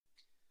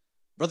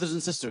Brothers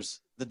and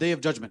sisters, the Day of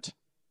Judgment.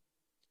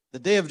 The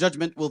Day of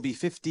Judgment will be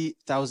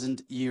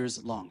 50,000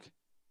 years long.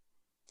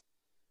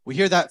 We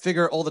hear that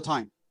figure all the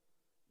time.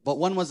 But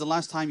when was the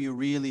last time you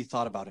really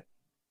thought about it?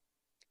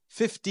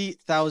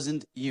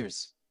 50,000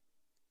 years.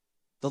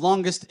 The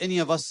longest any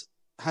of us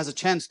has a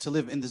chance to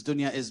live in this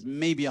dunya is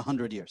maybe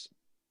 100 years.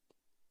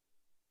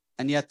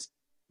 And yet,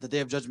 the Day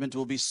of Judgment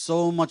will be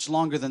so much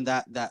longer than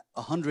that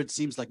 100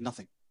 seems like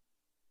nothing.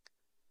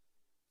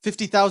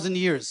 50,000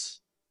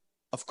 years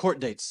of court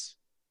dates.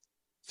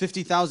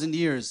 50,000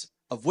 years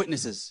of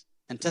witnesses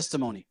and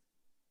testimony.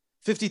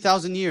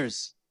 50,000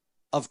 years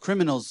of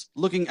criminals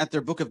looking at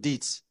their book of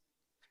deeds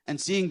and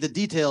seeing the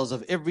details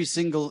of every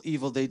single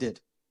evil they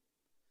did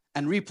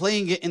and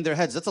replaying it in their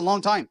heads. That's a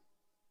long time.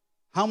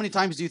 How many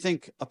times do you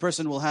think a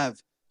person will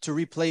have to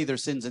replay their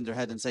sins in their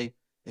head and say,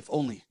 if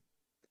only,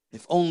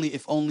 if only,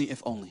 if only,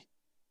 if only.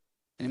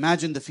 And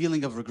imagine the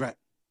feeling of regret.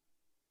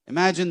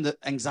 Imagine the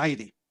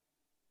anxiety.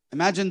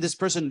 Imagine this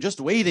person just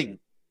waiting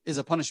is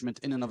a punishment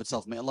in and of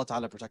itself. May Allah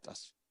Ta'ala protect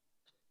us.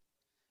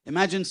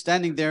 Imagine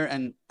standing there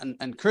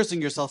and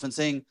cursing yourself and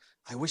saying,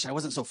 I wish I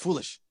wasn't so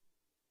foolish.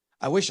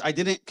 I wish I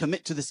didn't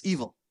commit to this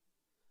evil.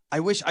 I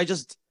wish I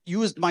just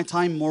used my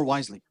time more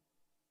wisely.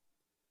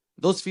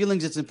 Those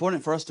feelings, it's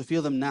important for us to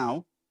feel them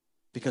now,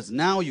 because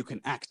now you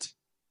can act.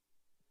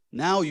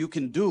 Now you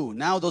can do.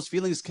 Now those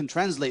feelings can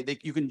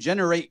translate. You can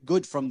generate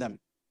good from them.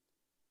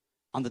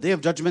 On the Day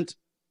of Judgment,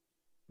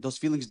 those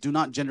feelings do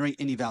not generate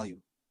any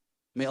value.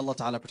 May Allah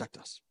Ta'ala protect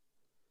us.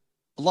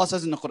 Allah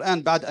says in the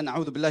Qur'an, بعد أن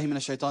أعوذ بالله من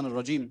الشيطان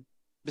الرجيم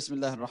بسم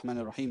الله الرحمن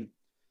الرحيم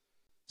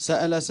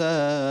سأل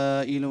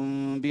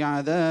سائل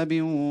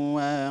بعذاب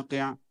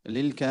واقع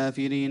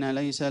للكافرين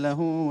ليس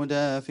له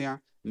دافع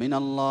من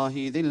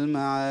الله ذي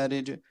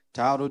المعارج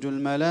تعرج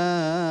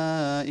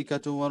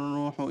الملائكة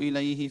والروح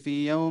إليه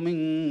في يوم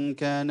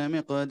كان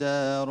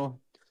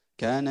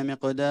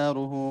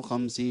مقداره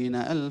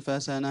 50,000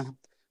 سنة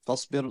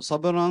فاصبر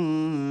صبرا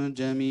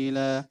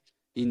جميلا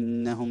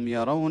إنهم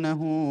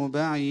يرونه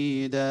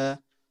بعيدا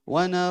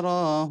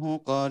ونراه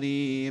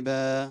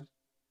قريبا.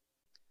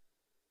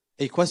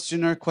 A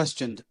questioner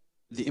questioned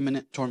the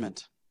imminent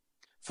torment.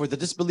 For the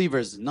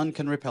disbelievers, none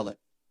can repel it.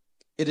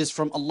 It is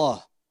from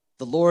Allah,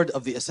 the Lord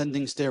of the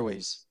ascending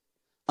stairways.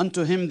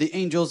 Unto him the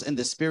angels and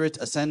the spirit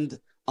ascend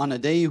on a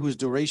day whose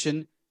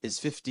duration is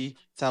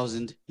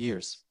 50,000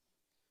 years.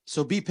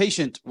 So be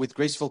patient with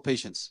graceful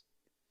patience.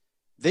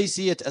 They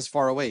see it as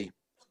far away,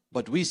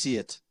 but we see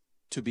it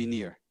to be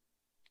near.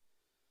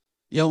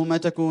 يوم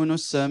تكون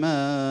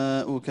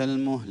السماء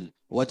كالمهل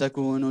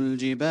وتكون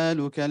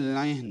الجبال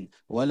كالعهن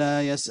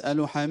ولا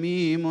يسأل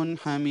حميم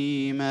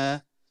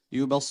حميما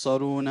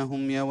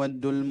يبصرونهم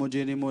يود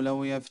المجرم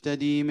لو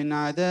يفتدي من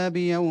عذاب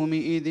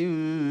يومئذ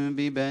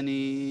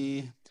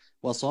ببنيه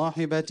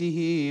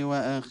وصاحبته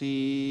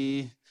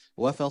وأخيه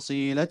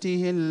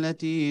وفصيلته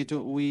التي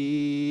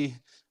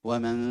تؤويه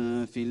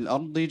ومن في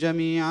الأرض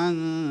جميعا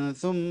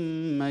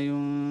ثم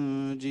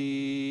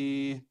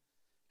ينجيه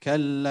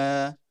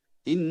كلا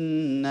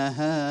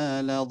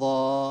إنها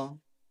لظى.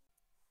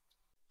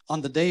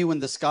 On the day when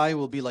the sky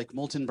will be like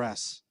molten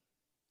brass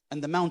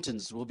and the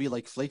mountains will be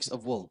like flakes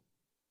of wool,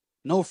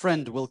 no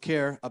friend will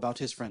care about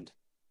his friend.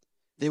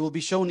 They will be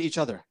shown each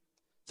other.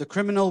 The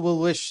criminal will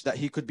wish that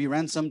he could be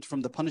ransomed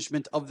from the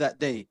punishment of that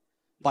day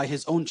by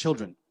his own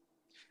children,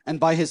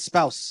 and by his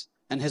spouse,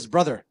 and his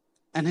brother,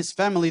 and his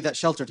family that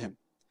sheltered him,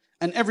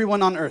 and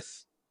everyone on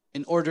earth,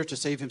 in order to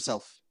save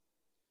himself.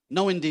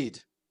 No,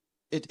 indeed,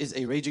 it is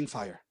a raging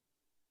fire.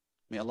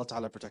 May Allah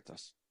Ta'ala protect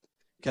us.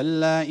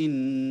 كلا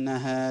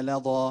إنها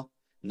لظى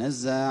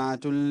نزاعة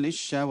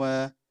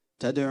للشوى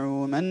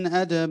تدعو من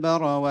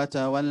أدبر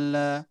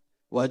وتولى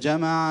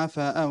وجمع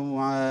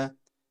فأوعى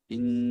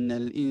إن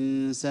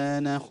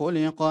الإنسان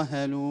خلق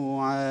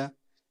هلوعا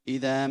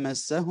إذا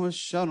مسه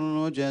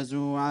الشر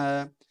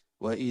جزوعا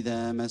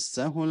وإذا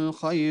مسه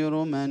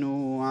الخير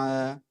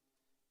منوعا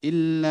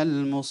إلا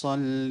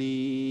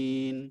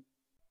المصلين.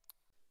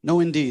 No,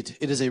 indeed,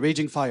 it is a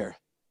raging fire.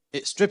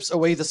 It strips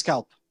away the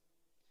scalp.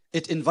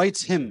 It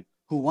invites him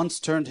who once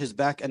turned his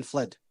back and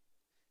fled,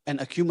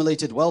 and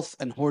accumulated wealth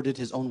and hoarded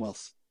his own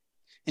wealth.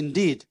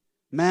 Indeed,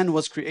 man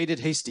was created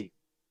hasty,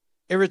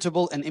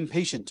 irritable and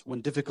impatient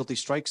when difficulty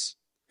strikes,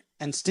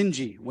 and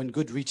stingy when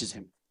good reaches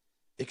him,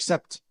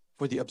 except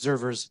for the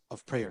observers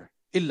of prayer.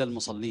 إِلَّا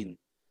الْمُصَلِّينَ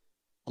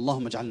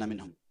Allahumma ja'alna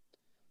minhum.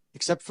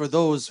 Except for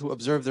those who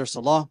observe their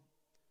salah,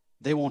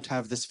 they won't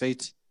have this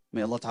fate.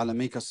 May Allah Ta'ala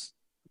make us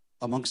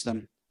amongst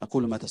them.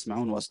 أقول ما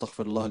تسمعون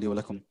وأستغفر الله لي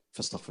ولكم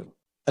فاستغفروا.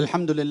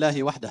 الحمد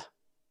لله وحده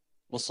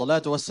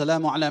والصلاة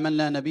والسلام على من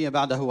لا نبي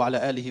بعده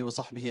وعلى آله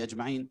وصحبه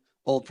أجمعين.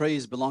 All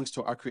praise belongs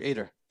to our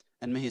Creator,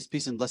 and may His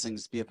peace and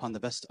blessings be upon the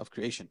best of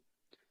creation.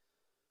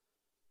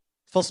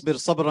 فاصبر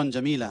صبرا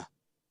جميلا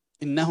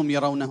إنهم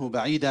يرونه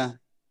بعيدا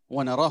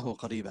ونراه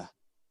قريبا.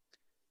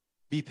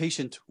 Be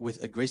patient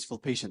with a graceful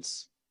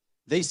patience.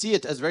 They see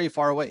it as very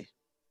far away,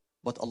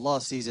 but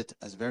Allah sees it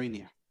as very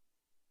near.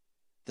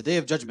 The Day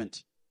of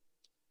Judgment,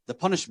 the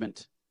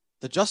punishment,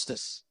 the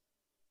justice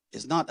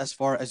is not as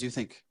far as you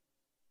think.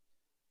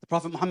 The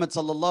Prophet Muhammad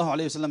sallallahu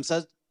alayhi wasallam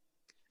says,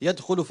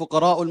 يدخل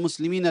فقراء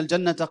المسلمين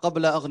الجنة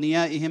قبل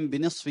أغنيائهم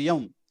بنصف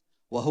يوم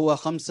وهو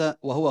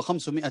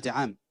 500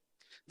 عام.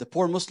 The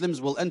poor Muslims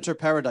will enter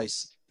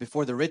paradise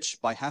before the rich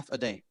by half a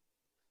day,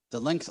 the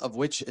length of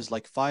which is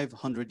like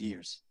 500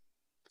 years.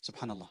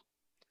 Subhanallah.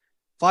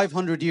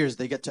 500 years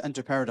they get to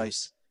enter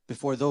paradise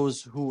before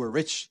those who were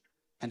rich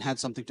and had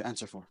something to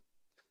answer for.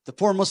 The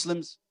poor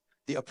Muslims,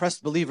 the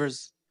oppressed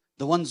believers,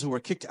 the ones who were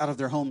kicked out of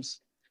their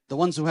homes, the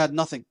ones who had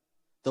nothing,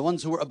 the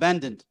ones who were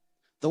abandoned,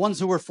 the ones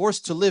who were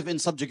forced to live in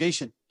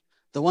subjugation,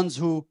 the ones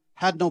who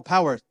had no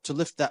power to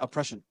lift that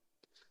oppression,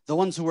 the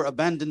ones who were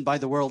abandoned by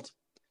the world,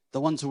 the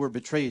ones who were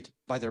betrayed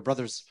by their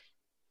brothers,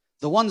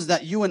 the ones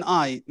that you and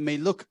I may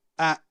look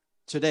at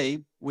today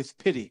with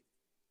pity.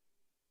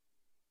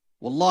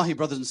 Wallahi,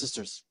 brothers and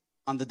sisters,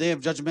 on the Day of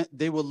Judgment,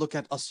 they will look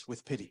at us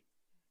with pity.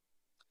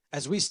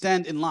 As we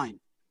stand in line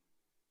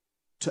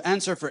to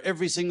answer for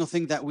every single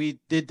thing that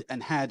we did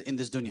and had in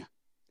this dunya.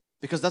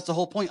 Because that's the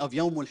whole point of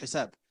Yawmul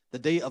Hisab, the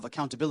day of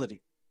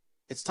accountability.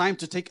 It's time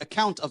to take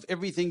account of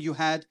everything you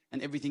had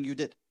and everything you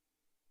did.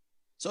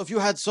 So if you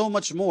had so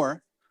much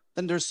more,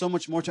 then there's so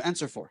much more to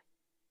answer for,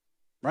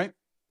 right?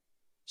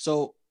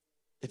 So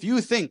if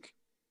you think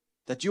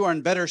that you are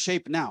in better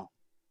shape now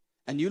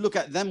and you look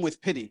at them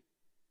with pity,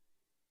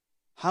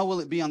 how will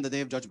it be on the Day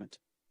of Judgment?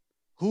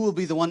 Who will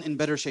be the one in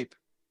better shape?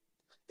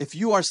 If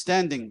you are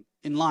standing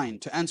in line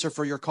to answer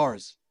for your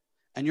cars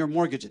and your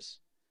mortgages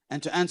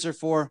and to answer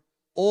for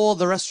all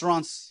the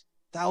restaurants,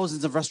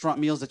 thousands of restaurant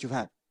meals that you've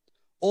had,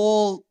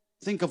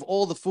 think of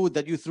all the food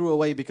that you threw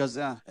away because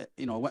it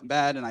went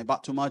bad and I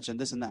bought too much and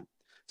this and that.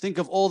 Think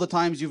of all the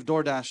times you've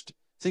door dashed.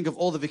 Think of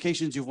all the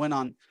vacations you've went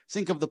on.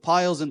 Think of the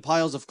piles and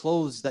piles of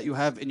clothes that you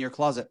have in your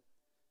closet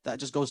that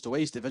just goes to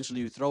waste.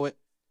 Eventually you throw it.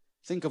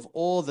 Think of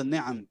all the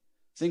ni'am.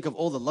 Think of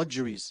all the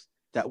luxuries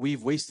that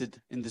we've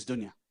wasted in this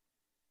dunya.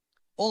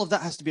 All of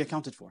that has to be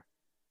accounted for.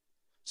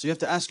 So you have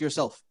to ask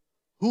yourself,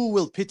 who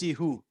will pity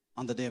who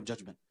on the Day of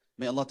Judgment?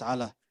 May Allah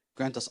Ta'ala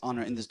grant us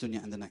honor in this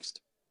dunya and the next.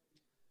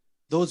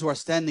 Those who are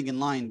standing in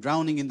line,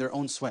 drowning in their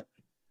own sweat,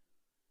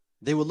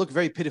 they will look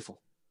very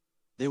pitiful.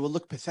 They will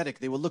look pathetic.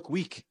 They will look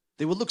weak.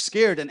 They will look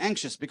scared and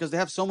anxious because they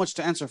have so much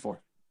to answer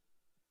for.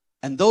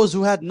 And those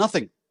who had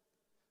nothing,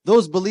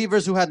 those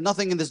believers who had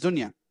nothing in this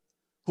dunya,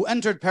 who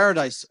entered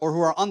paradise or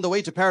who are on the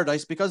way to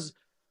paradise because,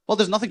 well,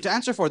 there's nothing to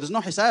answer for. There's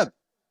no hisab.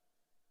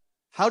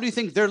 How do you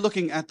think they're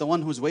looking at the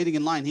one who's waiting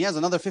in line? He has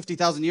another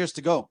 50,000 years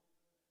to go.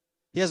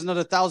 He has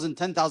another 1,000,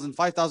 10,000,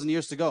 5,000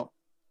 years to go.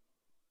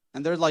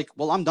 And they're like,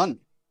 well, I'm done.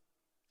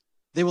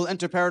 They will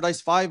enter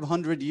paradise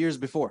 500 years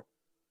before.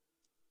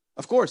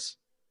 Of course.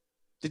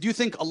 Did you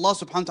think Allah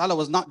subhanahu wa ta'ala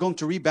was not going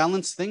to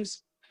rebalance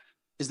things?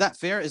 Is that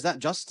fair? Is that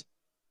just?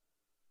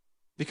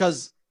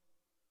 Because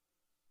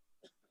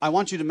I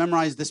want you to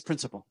memorize this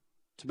principle,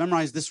 to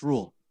memorize this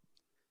rule.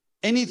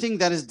 Anything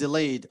that is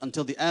delayed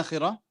until the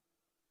akhirah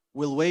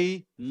will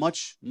weigh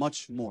much,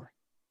 much more.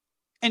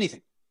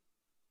 Anything.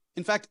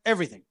 In fact,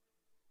 everything.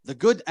 The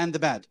good and the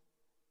bad.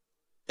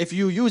 If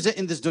you use it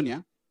in this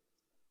dunya,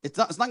 it's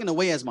not going to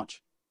weigh as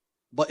much.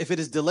 But if it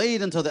is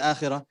delayed until the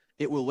akhirah,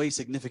 it will weigh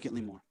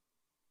significantly more.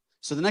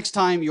 So the next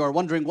time you are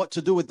wondering what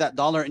to do with that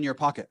dollar in your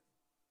pocket,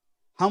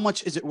 how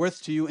much is it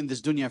worth to you in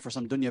this dunya for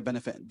some dunya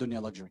benefit, dunya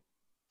luxury?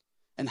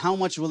 And how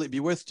much will it be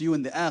worth to you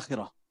in the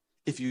akhirah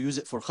if you use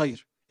it for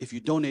khair, if you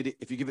donate it,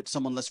 if you give it to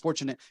someone less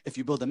fortunate, if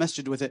you build a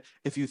masjid with it,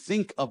 if you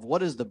think of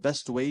what is the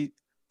best way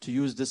to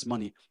use this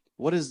money,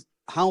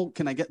 how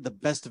can I get the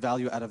best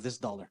value out of this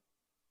dollar?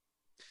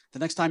 The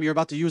next time you're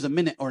about to use a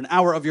minute or an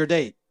hour of your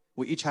day,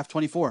 we each have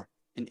 24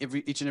 in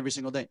each and every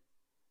single day.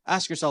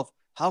 Ask yourself,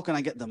 how can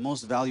I get the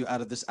most value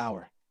out of this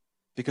hour?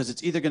 Because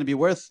it's either going to be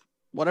worth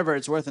whatever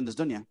it's worth in this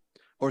dunya,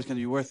 or it's going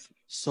to be worth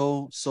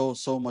so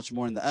much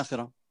more in the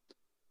akhirah.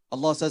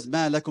 Allah says,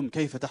 مَا لَكُمْ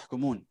كَيْفَ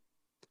تَحْكُمُونَ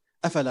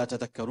أَفَلَا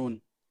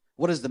تَذَكَّرُونَ.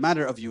 What is the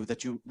matter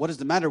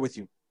with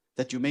you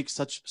that you make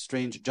such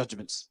strange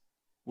judgments?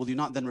 Will you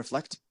not then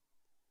reflect?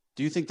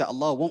 Do you think that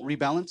Allah won't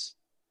rebalance?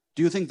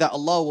 Do you think that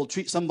Allah will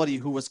treat somebody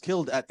who was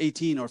killed at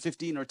 18 or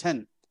 15 or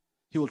 10,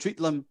 He will treat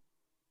them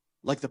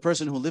like the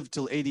person who lived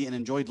till 80 and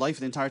enjoyed life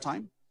the entire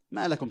time?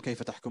 مَا لَكُمْ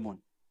كَيْفَ تَحْكُمُونَ.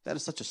 That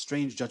is such a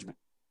strange judgment.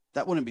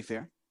 That wouldn't be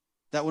fair.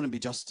 That wouldn't be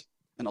just.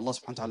 And Allah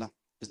subhanahu wa ta'ala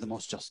is the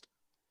most just.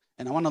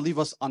 And I want to leave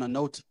us on a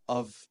note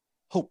of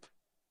hope,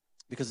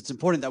 because it's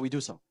important that we do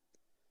so.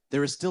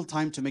 There is still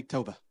time to make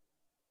tawbah.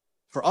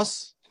 For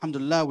us,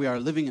 alhamdulillah, we are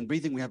living and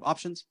breathing, we have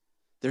options.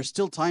 There's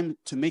still time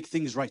to make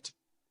things right.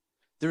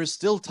 There is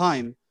still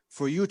time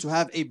for you to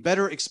have a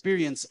better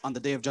experience on the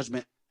Day of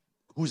Judgment,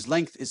 whose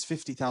length is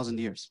 50,000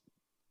 years.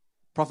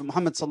 Prophet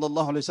Muhammad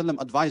sallallahu alaihi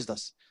wasallam advised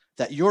us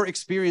that your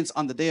experience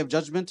on the Day of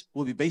Judgment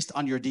will be based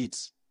on your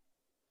deeds.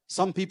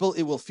 Some people,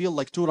 it will feel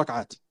like 2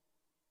 rak'at.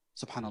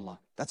 Subhanallah.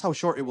 That's how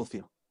short it will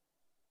feel.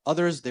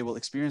 Others, they will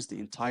experience the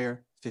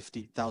entire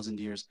 50,000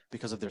 years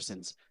because of their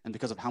sins and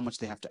because of how much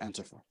they have to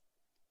answer for.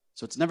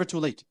 So it's never too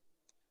late.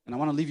 And I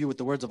want to leave you with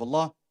the words of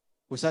Allah,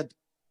 who said,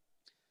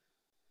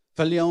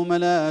 فاليوم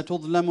لا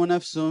تظلم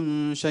نفس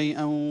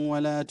شيئا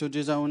ولا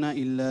تجزون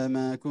إلا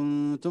ما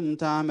كنتم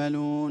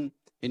تعملون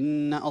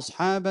إن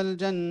أصحاب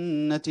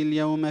الجنة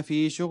اليوم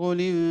في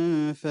شغل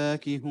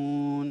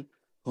فاكهون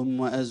هم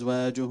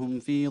وأزواجهم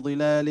في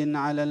ظلال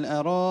على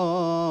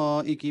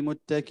الأرائك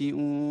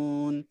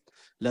متكئون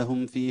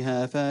لهم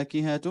فيها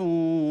فاكهة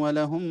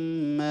ولهم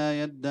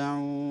ما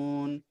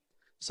يدعون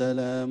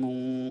سلام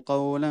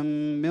قولا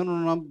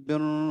من رب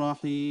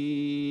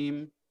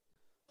رحيم.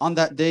 On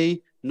that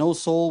day, no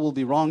soul will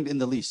be wronged in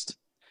the least,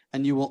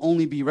 and you will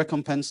only be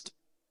recompensed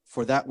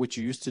for that which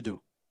you used to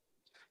do.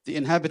 The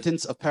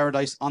inhabitants of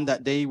paradise on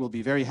that day will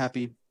be very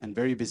happy and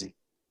very busy.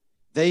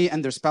 They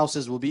and their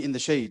spouses will be in the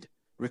shade,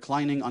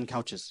 reclining on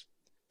couches.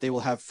 They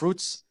will have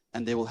fruits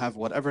and they will have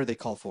whatever they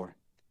call for.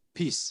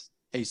 Peace,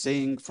 a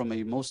saying from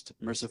a most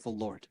merciful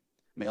Lord.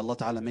 May Allah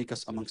Ta'ala make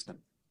us amongst them.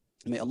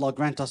 May Allah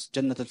grant us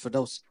Jannat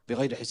al-Firdaus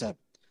bighayri hisab.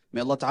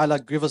 May Allah Ta'ala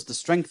give us the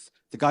strength,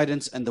 the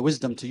guidance and the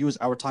wisdom to use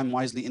our time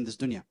wisely in this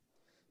dunya.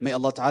 May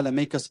Allah Ta'ala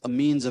make us a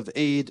means of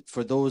aid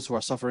for those who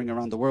are suffering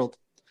around the world.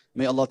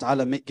 May Allah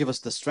Ta'ala give us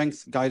the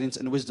strength, guidance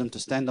and wisdom to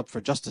stand up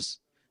for justice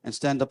and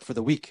stand up for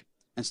the weak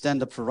and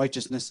stand up for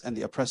righteousness and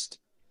the oppressed.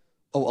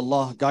 O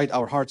Allah, guide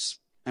our hearts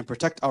and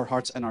protect our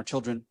hearts and our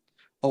children.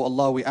 O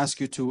Allah, we ask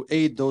you to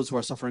aid those who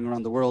are suffering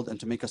around the world and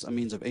to make us a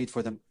means of aid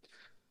for them.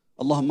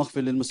 اللهم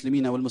اغفر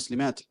للمسلمين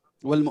والمسلمات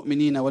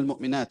والمؤمنين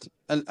والمؤمنات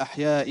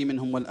الأحياء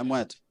منهم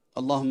والأموات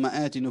اللهم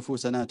آت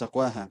نفوسنا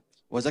تقواها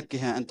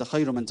وزكها أنت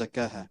خير من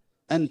زكاها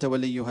أنت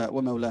وليها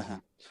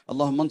ومولاها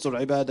اللهم انصر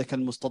عبادك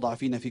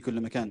المستضعفين في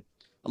كل مكان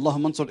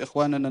اللهم انصر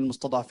إخواننا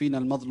المستضعفين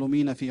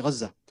المظلومين في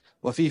غزة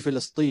وفي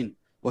فلسطين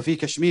وفي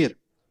كشمير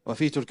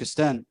وفي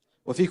تركستان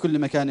وفي كل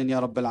مكان يا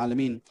رب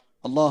العالمين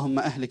اللهم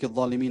أهلك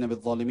الظالمين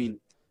بالظالمين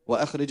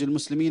وأخرج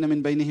المسلمين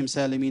من بينهم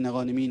سالمين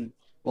غانمين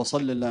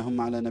وصل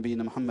اللهم على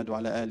نبينا محمد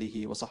وعلى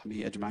آله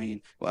وصحبه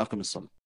أجمعين وأقم الصلاة.